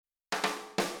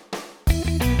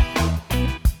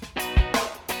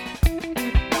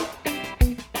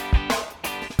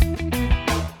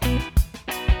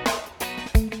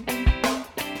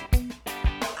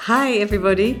Hi,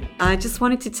 everybody. I just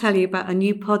wanted to tell you about a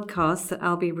new podcast that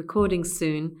I'll be recording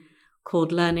soon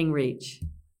called Learning Reach.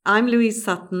 I'm Louise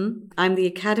Sutton. I'm the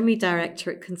Academy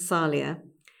Director at Consalia.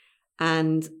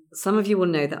 And some of you will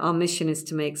know that our mission is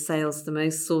to make sales the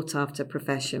most sought after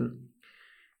profession.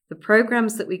 The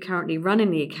programs that we currently run in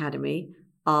the Academy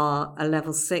are a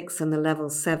Level 6 and the Level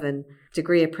 7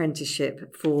 degree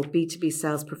apprenticeship for B2B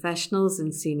sales professionals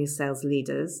and senior sales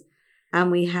leaders. And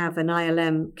we have an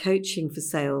ILM coaching for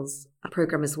sales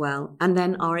program as well. And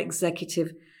then our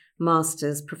executive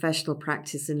masters, professional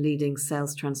practice in leading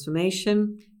sales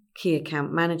transformation, key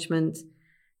account management,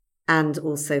 and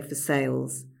also for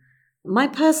sales. My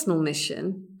personal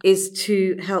mission is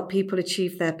to help people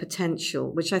achieve their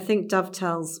potential, which I think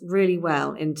dovetails really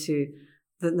well into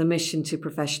the mission to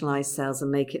professionalize sales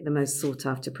and make it the most sought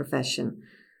after profession.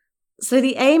 So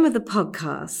the aim of the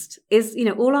podcast is,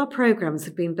 all our programs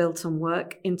have been built on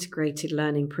work integrated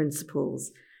learning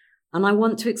principles. And I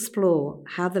want to explore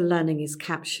how the learning is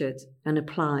captured and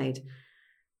applied,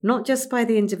 not just by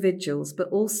the individuals, but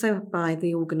also by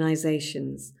the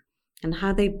organizations, and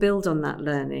how they build on that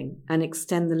learning and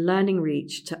extend the learning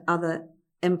reach to other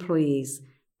employees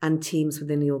and teams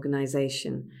within the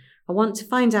organization. I want to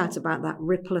find out about that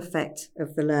ripple effect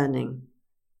of the learning.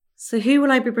 So who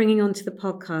will I be bringing onto the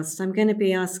podcast? I'm going to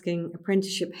be asking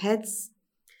apprenticeship heads,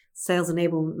 sales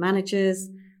enablement managers,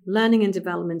 learning and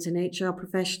development and HR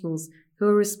professionals who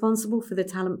are responsible for the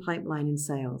talent pipeline in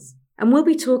sales. And we'll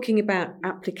be talking about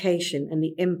application and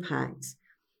the impact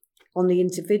on the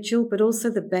individual, but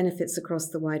also the benefits across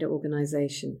the wider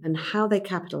organization and how they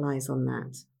capitalize on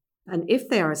that. And if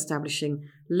they are establishing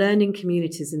learning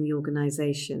communities in the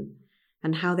organization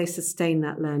and how they sustain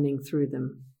that learning through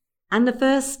them. And the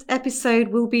first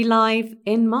episode will be live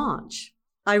in March.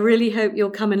 I really hope you'll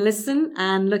come and listen,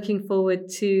 and looking forward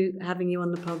to having you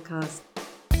on the podcast.